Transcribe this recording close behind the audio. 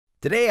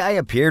Today I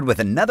appeared with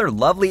another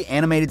lovely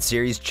animated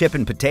series, Chip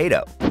and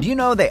Potato. Do you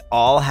know they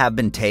all have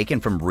been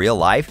taken from real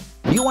life?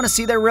 Do you want to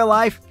see their real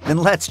life? Then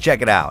let's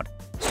check it out.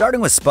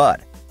 Starting with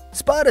Spud.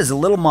 Spud is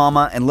Little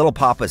Mama and Little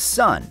Papa's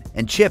son,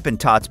 and Chip and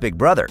Tot's big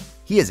brother.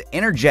 He is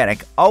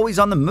energetic, always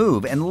on the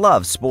move, and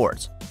loves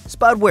sports.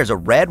 Spud wears a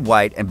red,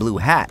 white, and blue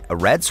hat, a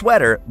red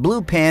sweater,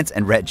 blue pants,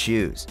 and red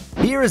shoes.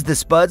 Here is the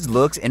Spud's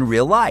looks in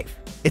real life.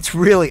 It's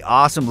really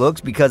awesome looks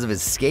because of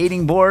his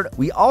skating board.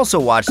 We also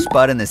watched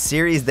Spud in the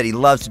series that he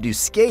loves to do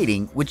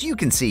skating, which you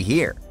can see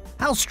here.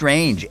 How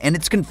strange, and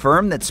it's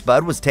confirmed that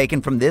Spud was taken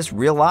from this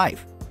real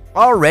life.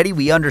 Already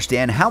we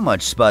understand how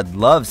much Spud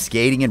loves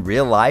skating in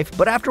real life,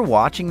 but after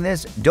watching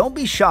this, don't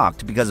be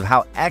shocked because of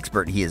how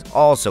expert he is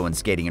also in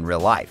skating in real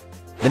life.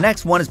 The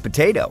next one is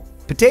Potato.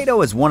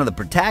 Potato is one of the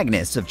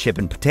protagonists of Chip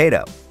and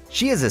Potato.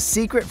 She is a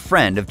secret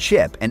friend of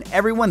Chip and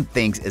everyone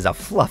thinks is a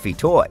fluffy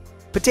toy.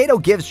 Potato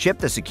gives Chip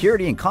the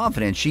security and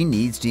confidence she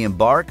needs to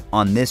embark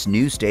on this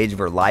new stage of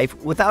her life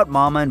without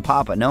Mama and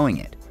Papa knowing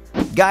it.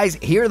 Guys,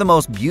 here are the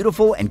most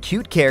beautiful and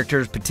cute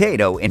characters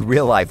Potato in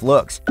real life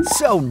looks.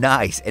 So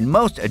nice and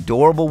most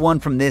adorable one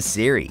from this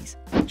series.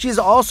 She is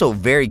also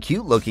very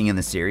cute looking in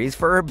the series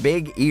for her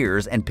big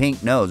ears and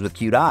pink nose with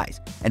cute eyes,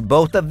 and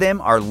both of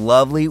them are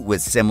lovely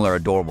with similar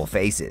adorable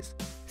faces.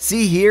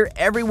 See here,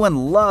 everyone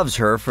loves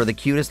her for the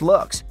cutest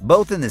looks,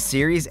 both in the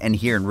series and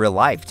here in real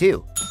life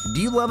too. Do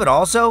you love it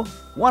also?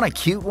 Want a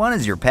cute one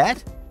as your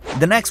pet?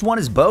 The next one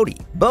is Bodie.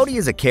 Bodie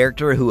is a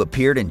character who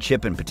appeared in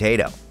Chip and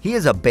Potato. He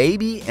is a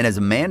baby and is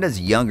Amanda's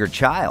younger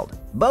child.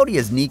 Bodie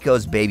is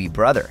Nico's baby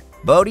brother.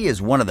 Bodie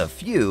is one of the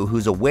few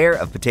who's aware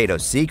of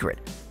Potato's secret.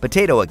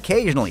 Potato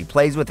occasionally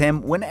plays with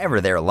him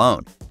whenever they're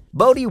alone.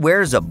 Bodie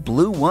wears a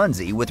blue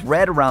onesie with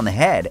red around the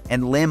head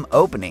and limb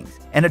openings,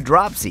 and a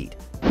drop seat.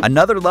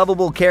 Another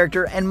lovable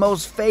character and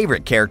most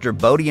favorite character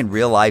Bodie in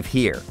real life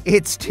here.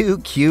 It's too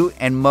cute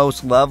and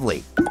most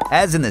lovely.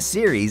 As in the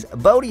series,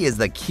 Bodie is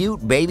the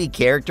cute baby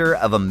character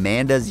of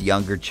Amanda's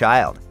younger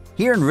child.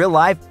 Here in real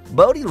life,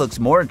 Bodie looks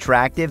more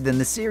attractive than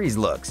the series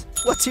looks.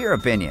 What's your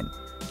opinion?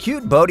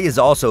 Cute Bodie is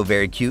also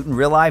very cute in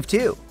real life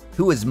too.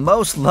 Who is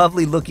most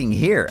lovely looking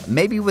here,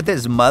 maybe with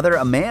his mother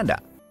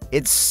Amanda.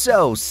 It's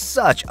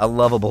such a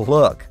lovable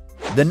look.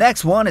 The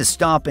next one is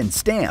Stomp and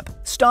Stamp.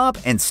 Stomp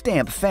and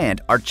Stamp Fant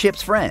are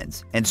Chip's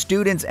friends and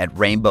students at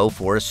Rainbow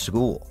Forest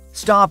School.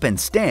 Stomp and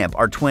Stamp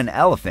are twin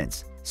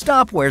elephants.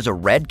 Stomp wears a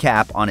red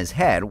cap on his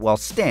head while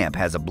Stamp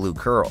has a blue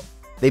curl.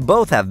 They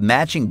both have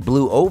matching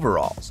blue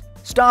overalls.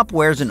 Stomp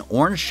wears an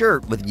orange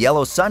shirt with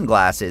yellow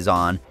sunglasses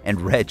on and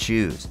red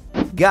shoes.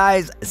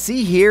 Guys,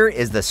 see here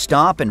is the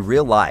Stomp in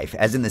real life,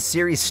 as in the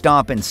series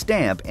Stomp and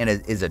Stamp, and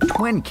is a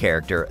twin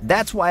character.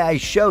 That's why I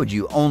showed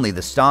you only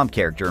the Stomp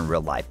character in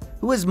real life,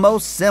 who is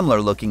most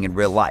similar looking in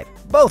real life.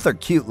 Both are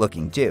cute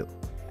looking too.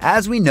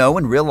 As we know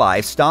in real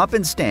life, Stomp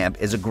and Stamp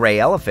is a gray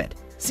elephant.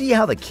 See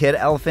how the kid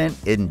elephant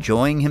is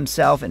enjoying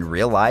himself in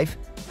real life?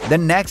 The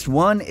next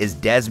one is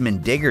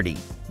Desmond Diggory.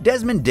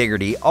 Desmond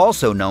Diggory,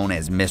 also known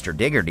as Mr.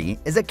 Diggory,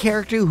 is a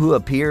character who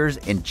appears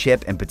in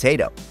Chip and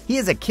Potato. He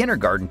is a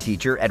kindergarten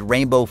teacher at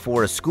Rainbow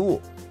Forest School.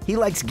 He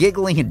likes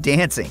giggling and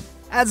dancing.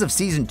 As of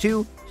Season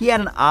 2, he had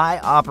an eye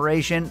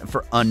operation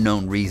for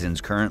unknown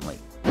reasons currently.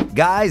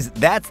 Guys,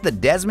 that's the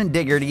Desmond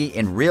Diggory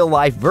in real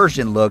life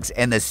version looks,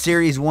 and the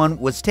series one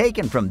was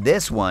taken from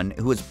this one,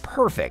 who is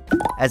perfect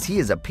as he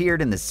has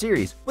appeared in the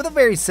series with a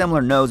very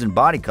similar nose and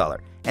body color,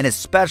 and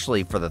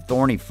especially for the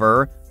thorny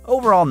fur,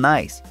 overall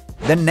nice.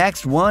 The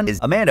next one is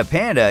Amanda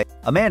Panda.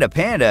 Amanda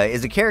Panda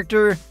is a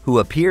character who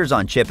appears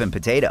on Chip and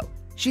Potato.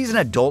 She's an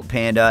adult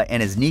panda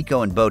and is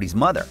Nico and Bodie's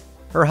mother.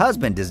 Her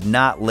husband does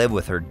not live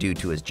with her due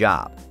to his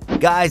job.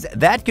 Guys,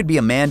 that could be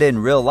Amanda in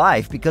real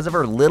life because of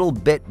her little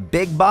bit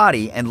big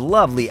body and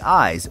lovely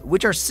eyes,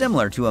 which are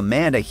similar to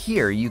Amanda.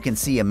 Here you can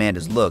see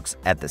Amanda's looks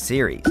at the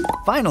series.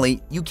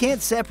 Finally, you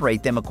can't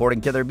separate them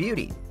according to their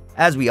beauty.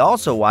 As we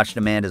also watched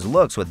Amanda's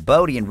looks with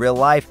Bodie in real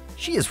life,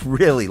 she is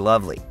really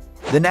lovely.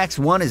 The next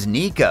one is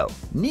Nico.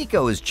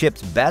 Nico is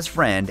Chip's best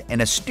friend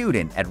and a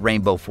student at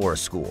Rainbow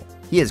Forest School.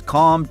 He is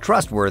calm,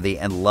 trustworthy,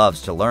 and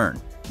loves to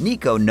learn.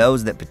 Nico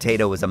knows that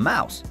Potato is a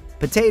mouse.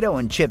 Potato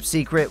and Chip's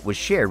secret was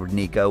shared with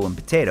Nico when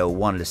Potato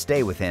wanted to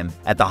stay with him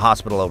at the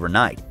hospital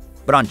overnight.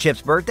 But on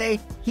Chip's birthday,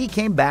 he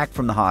came back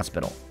from the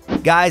hospital.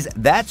 Guys,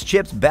 that's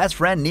Chip's best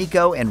friend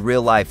Nico in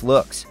real life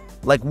looks.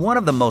 Like one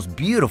of the most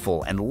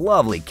beautiful and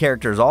lovely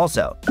characters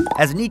also.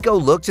 As Nico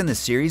looks in the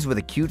series with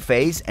a cute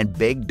face and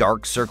big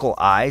dark circle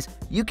eyes,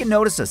 you can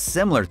notice a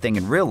similar thing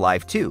in real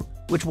life too,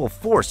 which will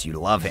force you to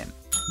love him.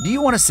 Do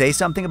you want to say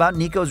something about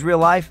Nico's real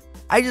life?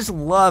 I just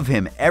love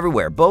him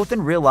everywhere, both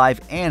in real life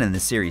and in the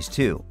series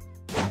too.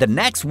 The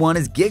next one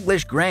is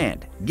Gigglish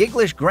Grand.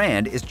 Gigglish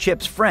Grand is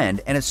Chip's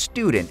friend and a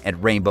student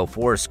at Rainbow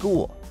Forest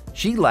School.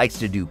 She likes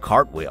to do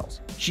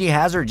cartwheels. She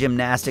has her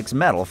gymnastics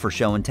medal for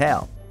show and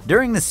tell.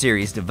 During the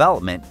series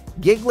development,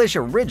 Gigglish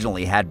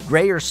originally had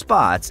grayer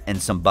spots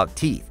and some buck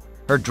teeth.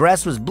 Her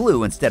dress was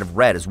blue instead of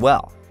red as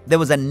well. there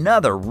was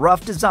another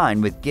rough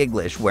design with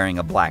Giglish wearing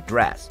a black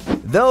dress.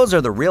 Those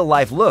are the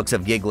real-life looks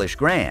of Giglish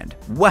Grand.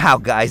 Wow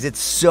guys, it's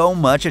so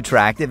much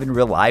attractive in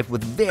real life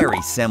with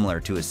very similar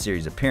to his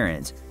series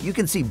appearance. You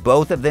can see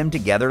both of them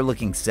together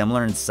looking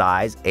similar in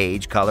size,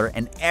 age, color,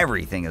 and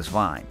everything is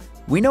fine.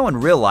 We know in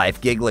real life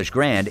Giglish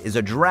Grand is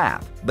a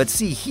giraffe, but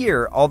see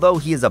here, although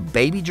he is a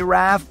baby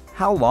giraffe,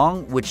 how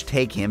long would it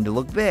take him to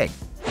look big?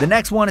 The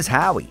next one is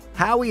Howie.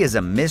 Howie is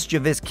a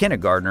mischievous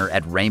kindergartner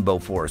at Rainbow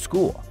Forest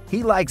School.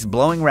 He likes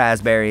blowing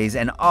raspberries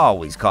and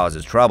always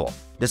causes trouble.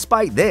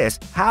 Despite this,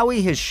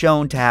 Howie has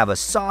shown to have a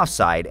soft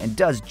side and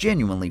does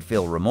genuinely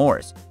feel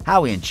remorse.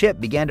 Howie and Chip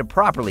began to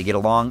properly get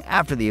along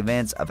after the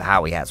events of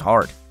Howie Has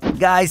Heart.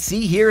 Guys,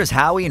 see here is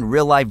Howie in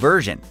real-life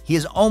version. He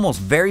is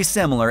almost very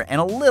similar and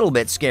a little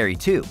bit scary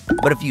too.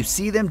 But if you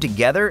see them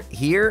together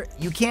here,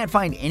 you can't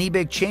find any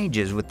big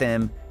changes with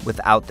them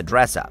without the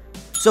dress-up.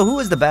 So who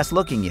is the best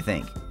looking, you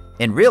think?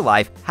 In real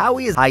life,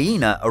 Howie is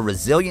Hyena, a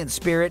resilient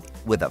spirit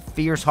with a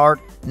fierce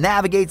heart,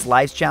 navigates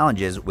life's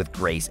challenges with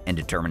grace and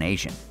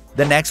determination.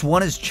 The next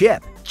one is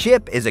Chip.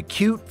 Chip is a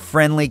cute,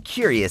 friendly,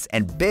 curious,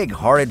 and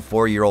big-hearted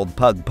 4-year-old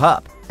pug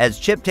pup. As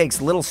Chip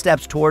takes little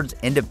steps towards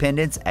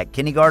independence at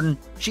kindergarten,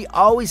 she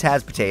always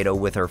has Potato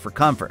with her for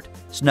comfort,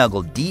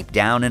 snuggled deep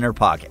down in her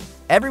pocket.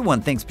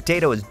 Everyone thinks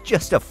Potato is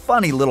just a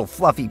funny little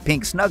fluffy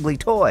pink snuggly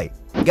toy.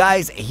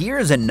 Guys,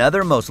 here's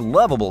another most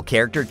lovable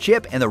character,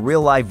 Chip, in the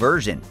real-life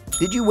version.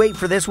 Did you wait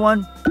for this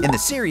one? In the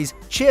series,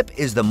 Chip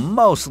is the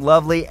most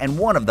lovely and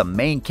one of the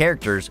main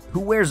characters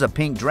who wears a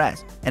pink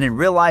dress, and in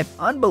real life,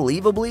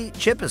 unbelievably,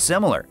 Chip is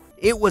similar.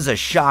 It was a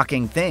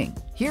shocking thing.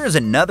 Here's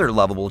another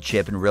lovable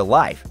Chip in real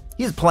life.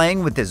 He is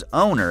playing with his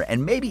owner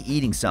and maybe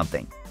eating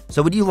something.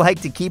 So would you like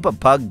to keep a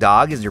pug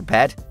dog as your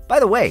pet? By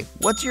the way,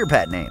 what's your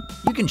pet name?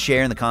 You can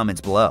share in the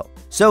comments below.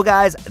 So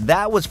guys,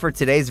 that was for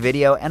today's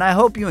video, and I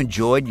hope you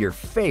enjoyed your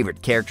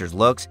favorite characters'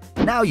 looks.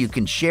 Now you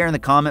can share in the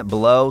comment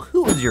below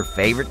who is your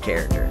favorite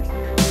character.